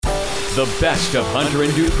The best of Hunter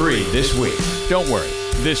and Dupree this week. Don't worry,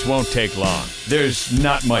 this won't take long. There's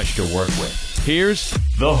not much to work with. Here's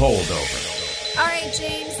The Holdover. All right,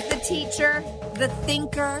 James the teacher, the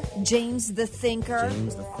thinker, James the thinker.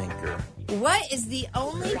 James the thinker. What is the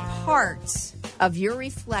only part of your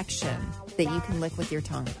reflection that you can lick with your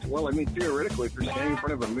tongue? Well, I mean, theoretically, if you're standing in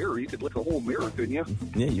front of a mirror, you could lick the whole mirror, couldn't you?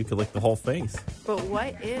 Yeah, you could lick the whole face. But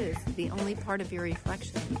what is the only part of your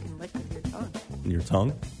reflection that you can lick with your tongue? Your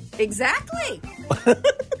tongue? Exactly.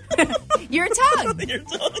 Your tongue. Your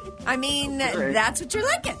tongue. I mean, that's what you're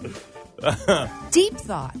licking. Deep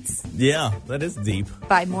thoughts. Yeah, that is deep.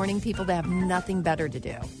 By morning people that have nothing better to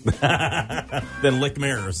do. Then lick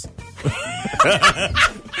mirrors.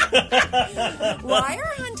 Why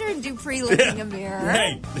are Hunter and Dupree licking a mirror?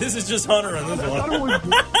 Hey, this is just Hunter on this one. I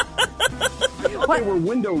thought they were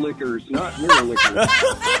window lickers, not mirror lickers.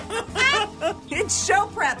 It's show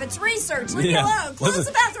prep. It's research. Leave me alone. Close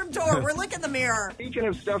the bathroom door. We're licking the mirror. Speaking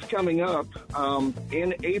of stuff coming up,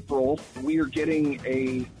 in April, we are getting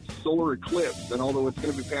a solar eclipse, and although it's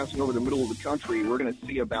going to be passing over the middle of the country, we're going to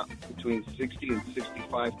see about between 60 and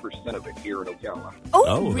 65% of it here in Ocala.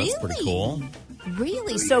 Oh, really? That's pretty cool.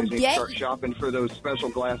 Really? So So you need to get... start shopping for those special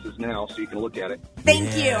glasses now so you can look at it.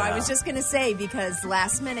 Thank you. Yeah. I was just going to say, because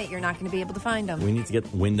last minute you're not going to be able to find them. We need to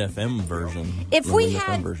get Wind FM version. If The we Wind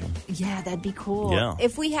had... FM version. Yeah, that'd be cool. Yeah.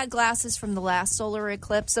 If we had glasses from the last solar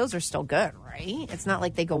eclipse, those are still good, right? It's not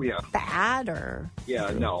like they go bad or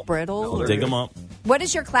brittle. No, We'll dig them up. What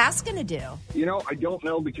is your class going to do? You know, I don't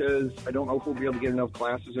know because I don't know if we'll be able to get enough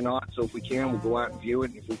classes or not. So if we can, we'll go out and view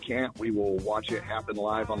it. And if we can't, we will watch it happen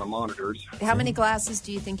live on the monitors. How many glasses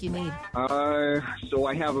do you think you need? So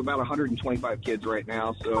I have about 125 kids right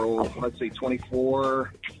now. So let's say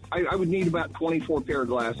 24. I would need about 24 pair of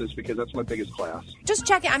glasses because that's my biggest class. Just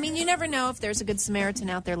check it. I mean, you never know if there's a good Samaritan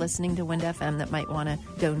out there listening to Wind FM that might want to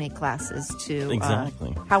donate classes to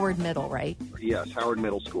Howard Middle, right? Yes, Howard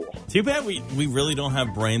Middle School. Too bad we really don't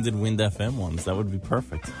have branded Wind FM ones. That would be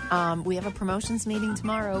perfect. We have a promotions meeting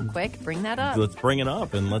tomorrow. Quick, bring that up. Let's bring it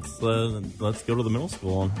up and let's go to the middle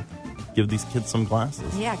school and give these kids some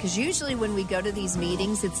glasses. Yeah, because usually when we go to these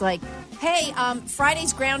meetings, it's like, hey,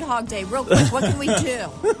 Friday's Groundhog Day. Real quick, what can we do?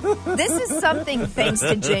 This is something, thanks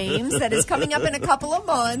to James, that is coming up in a couple of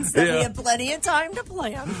months that we have plenty of time to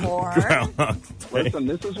plan for. Listen,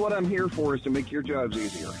 this is what I'm here for, is to make your jobs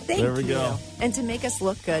easier. Thank There we you. go. And to make us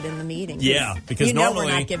look good in the meeting. Yeah, because you know normally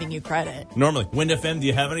we're not giving you credit. Normally, Wind FM, do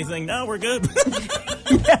you have anything? No, we're good.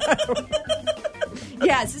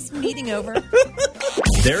 Yeah, is this meeting over?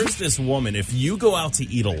 There's this woman, if you go out to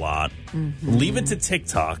eat a lot, leave it to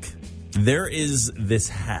TikTok. There is this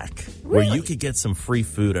hack where you could get some free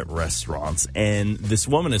food at restaurants. And this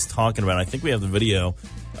woman is talking about, I think we have the video.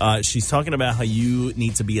 She's talking about how you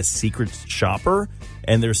need to be a secret shopper.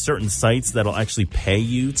 And there's certain sites that'll actually pay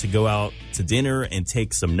you to go out to dinner and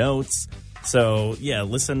take some notes. So, yeah,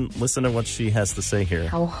 listen to what she has to say here.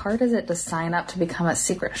 How hard is it to sign up to become a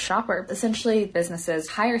secret shopper? Essentially, businesses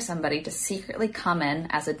hire somebody to secretly come in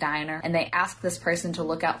as a diner, and they ask this person to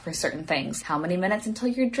look out for certain things. How many minutes until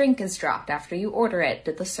your drink is dropped after you order it?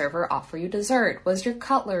 Did the server offer you dessert? Was your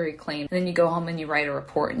cutlery clean? And then you go home and you write a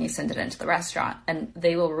report and you send it into the restaurant, and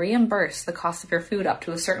they will reimburse the cost of your food up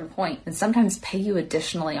to a certain point, and sometimes pay you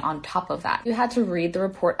additionally on top of that. You had to read the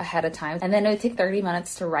report ahead of time, and then it would take 30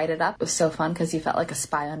 minutes to write it up. It was so fun because you felt like a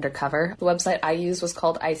spy undercover. The website I used was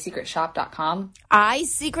called iSecretShop.com.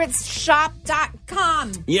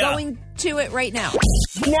 iSecretShop.com. Yeah. Going to it right now.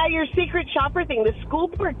 Now, your secret shopper thing, the school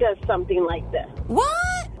board does something like this. What?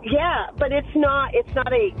 Yeah, but it's not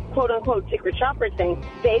a quote-unquote secret shopper thing.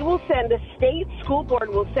 They will send, the state school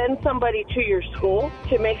board will send somebody to your school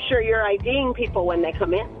to make sure you're IDing people when they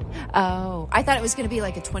come in. Oh, I thought it was going to be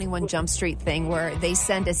like a 21 Jump Street thing where they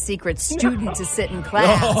send a secret student to sit in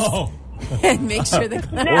class and make sure the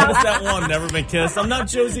class... What was that one? Never Been Kissed? I'm not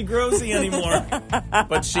Josie Grossi anymore.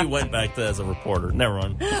 But she went back as a reporter. Never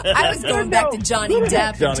mind. I was going back to Johnny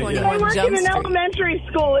Depp and 21 I worked Jump in an Street. elementary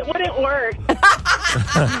school. It wouldn't work.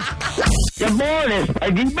 Good morning.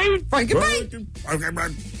 Frankie Mate.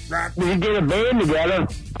 We can get a band together.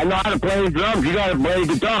 I know how to play the drums. You got to play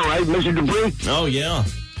the guitar, right, Mr. Dupree? Oh, yeah.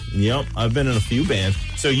 Yep, I've been in a few bands.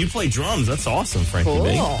 So you play drums. That's awesome, Frankie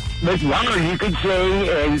B. Miss Warner, you can sing,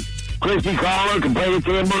 and Christy Caller can play the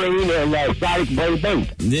tambourine, and Scotty can play the bass.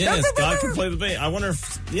 Yeah, Scott can play the bass. I wonder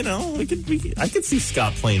if, I could see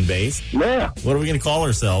Scott playing bass. Yeah. What are we going to call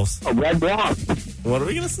ourselves? A red wasp. What are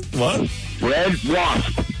we going to say? What? Red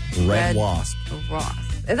wasp. Red Wasp.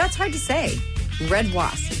 Wasp. That's hard to say. Red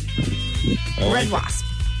Wasp. I like Red it. Wasp.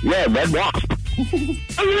 Yeah, red wasp.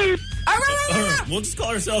 We'll just call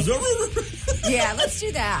ourselves. Yeah, let's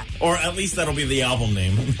do that. Or at least that'll be the album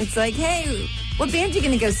name. It's like, hey, what band are you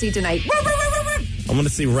going to go see tonight? I'm going to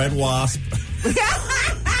see Red Wasp.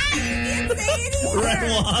 Red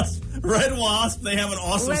Wasp. Red Wasp. They have an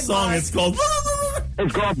awesome Red song. Wasp. It's called.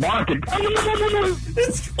 It's called barking.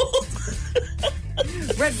 It's called.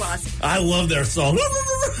 Red Wasp. I love their song.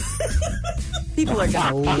 People are going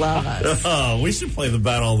to love us. Oh, we should play the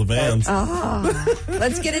Battle of the Bands.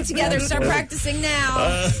 Let's get it together. Start practicing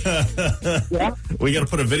now. We got to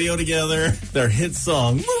put a video together. Their hit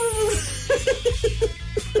song.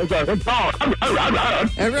 It's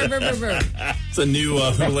a new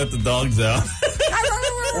Who Let the Dogs Out.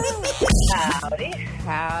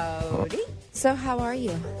 Howdy. So how are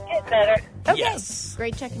you? Get better. Okay. Yes.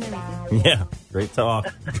 Great checking in with you. Yeah, great talk.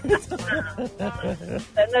 No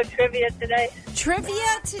trivia today?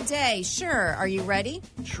 Trivia today. Sure. Are you ready?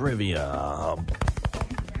 Trivia.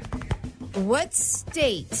 What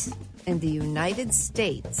state in the United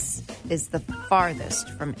States is the farthest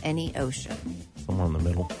from any ocean? Somewhere in the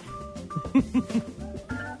middle.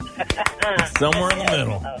 Somewhere in the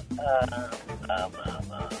middle.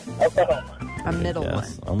 Oklahoma. A middle one.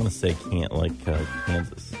 Yes. I'm going to say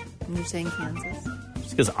Kansas. And you're saying Kansas?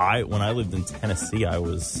 Just because when I lived in Tennessee, I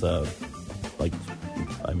was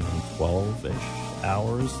 12-ish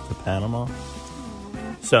hours to Panama.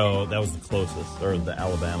 So that was the closest, or the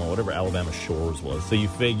Alabama, whatever Alabama Shores was. So you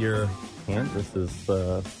figure Kansas is,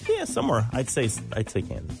 somewhere. I'd say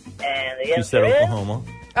Kansas. And the You said answer is? Oklahoma.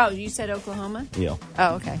 Oh, you said Oklahoma? Yeah.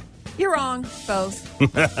 Oh, okay. You're wrong, both.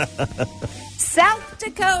 South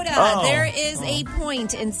Dakota. Oh. There is a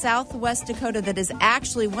point in southwest Dakota that is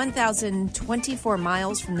actually 1,024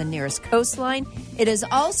 miles from the nearest coastline. It is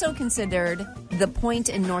also considered the point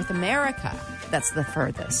in North America that's the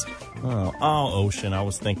furthest. Oh, ocean. I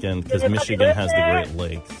was thinking because Michigan has the Great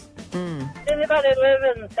Lakes. Does anybody live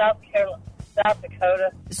in South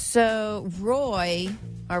Dakota? So Roy,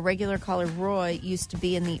 our regular caller Roy, used to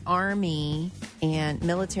be in the Army and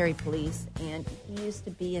military police, and he used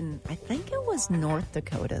to be in, I think it was North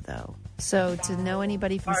Dakota, though. So to know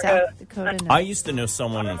anybody from South Dakota, no. I used to know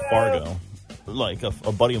someone in Fargo. Like a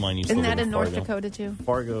buddy of mine used Isn't to live that in North Fargo. Dakota, too?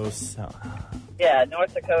 Fargo, South. Yeah,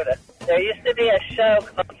 North Dakota. There used to be a show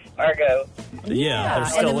called Fargo. Yeah, there in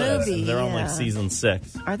still the is. movie, They're on yeah. like season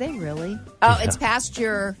 6. Are they really? Oh, it's past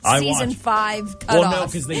your I season watched. 5 cutoff. Well, no,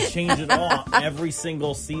 because they change it all. Every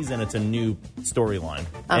single season, it's a new storyline.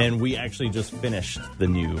 And we actually just finished the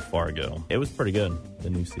new Fargo. It was pretty good,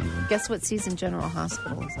 the new season. Guess what season General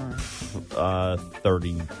Hospital is on?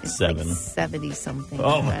 37. It's like 70-something.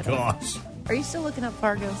 Oh, my gosh. Are you still looking up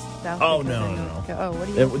Fargo? South Oh, Dakota? no. Oh, what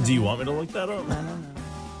are you looking Do you up? want me to look that up? I don't know.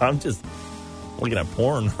 I'm just looking at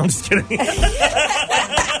porn. I'm just kidding. You're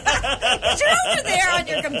over there on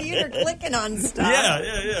your computer clicking on stuff.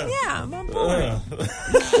 Yeah. Yeah, I'm on board.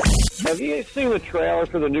 Have you seen the trailer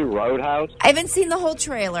for the new Roadhouse? I haven't seen the whole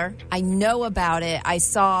trailer. I know about it. I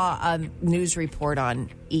saw a news report on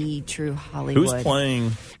True Hollywood. Who's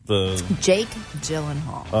playing the... Jake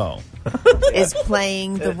Gyllenhaal Oh. is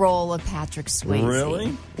playing the role of Patrick Swayze. Really?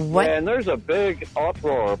 What? Yeah, and there's a big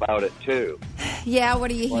uproar about it, too. Yeah, what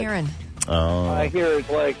are you hearing? Oh. I hear it's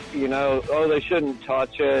like, they shouldn't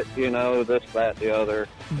touch it, this, that, the other.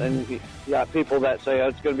 And you got people that say,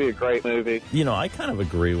 it's going to be a great movie. I kind of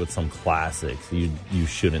agree with some classics you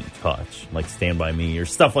shouldn't touch, like Stand By Me or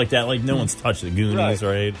stuff like that. Like, no one's touched the Goonies,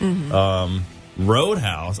 right?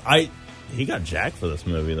 Roadhouse. He got jacked for this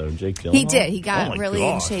movie, though, Jake Gyllenhaal. He did. He got Oh, my really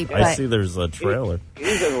gosh. in shape. I But see there's a trailer.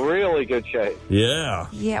 He's in really good shape. Yeah.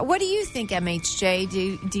 yeah, what do you think,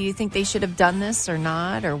 MHJ? Do you think they should have done this or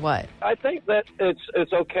not, or what? I think that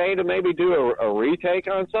it's okay to maybe do a retake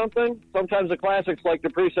on something. Sometimes the classics, like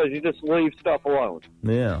Dupree says, you just leave stuff alone.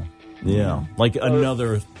 Yeah. Like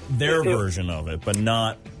their version of it, but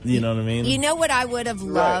not, you know what I mean? You know what I would have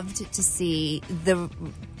loved to see?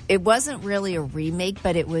 It wasn't really a remake,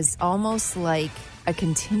 but it was almost like a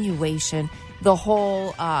continuation. The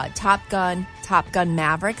whole Top Gun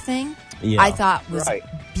Maverick thing, Yeah. I thought was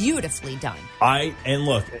beautifully done. And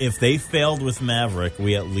look, if they failed with Maverick,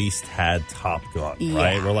 we at least had Top Gun, right?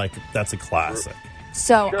 Yeah. We're like, that's a classic.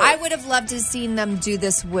 So I would have loved to have seen them do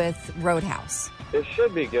this with Roadhouse. It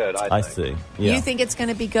should be good, I think. I see. Yeah. You think it's going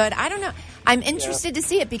to be good? I don't know. I'm interested to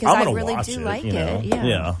see it because I'm I gonna really watch do it, like you know? it. Yeah.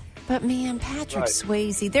 Yeah. But man, Patrick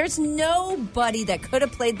Swayze, there's nobody that could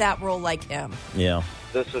have played that role like him. Yeah.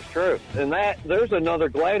 This is true. And there's another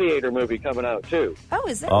Gladiator movie coming out, too. Oh,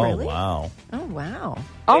 is that Oh, really? wow. Oh, wow.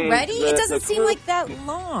 Already? the- It doesn't the seem crew- like that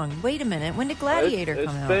long. Wait a minute. When did Gladiator It's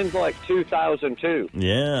come out? been like 2002.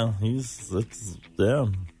 Yeah.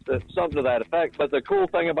 something to that effect. But the cool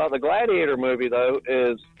thing about the Gladiator movie, though,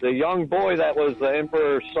 is the young boy that was the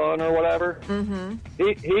Emperor's son or whatever,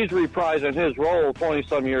 he's reprising his role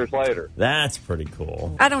 20-some years later. That's pretty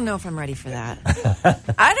cool. I don't know if I'm ready for that.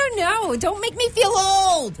 I don't know. Don't make me feel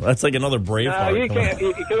old. That's like another Braveheart. No, you can't.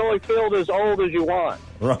 You can only feel as old as you want.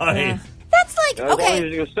 Right. Yeah. That's like, As long okay.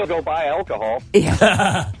 as you can still go buy alcohol.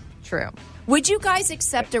 Yeah. True. Would you guys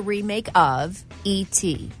accept a remake of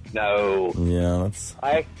E.T.? No. Yeah, that's...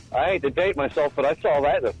 I hate to date myself, but I saw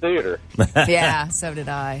that in the theater. Yeah, so did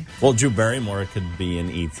I. Well, Drew Barrymore could be in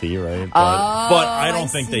E.T., right? But I don't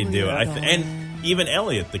think they do. And even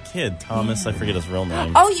Elliot, the kid, Thomas, I forget his real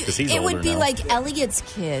name. Oh, 'cause he's it older would be now. like Elliot's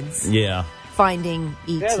kids Yeah. finding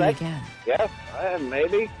E.T. again. Yeah,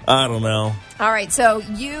 maybe. I don't know. All right, so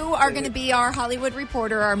you are going to be our Hollywood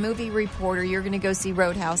reporter, our movie reporter. You're going to go see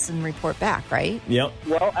Roadhouse and report back, right? Yep.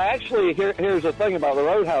 Well, actually, here's the thing about the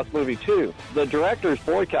Roadhouse movie, too. The director's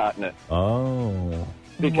boycotting it. Oh.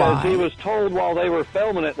 Because Why? he was told while they were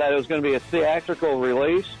filming it that it was going to be a theatrical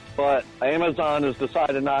release, but Amazon has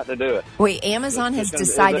decided not to do it. Wait, Amazon has It's gonna-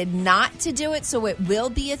 decided not to do it, so it will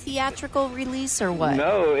be a theatrical release or what?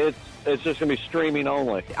 No, it's just going to be streaming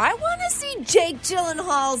only. I want to see Jake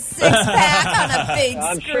Gyllenhaal's six-pack on a big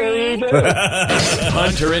I'm screen. sure you do.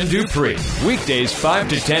 Hunter and Dupree, weekdays 5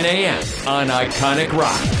 to 10 a.m. on Iconic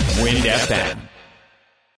Rock, Wind FM.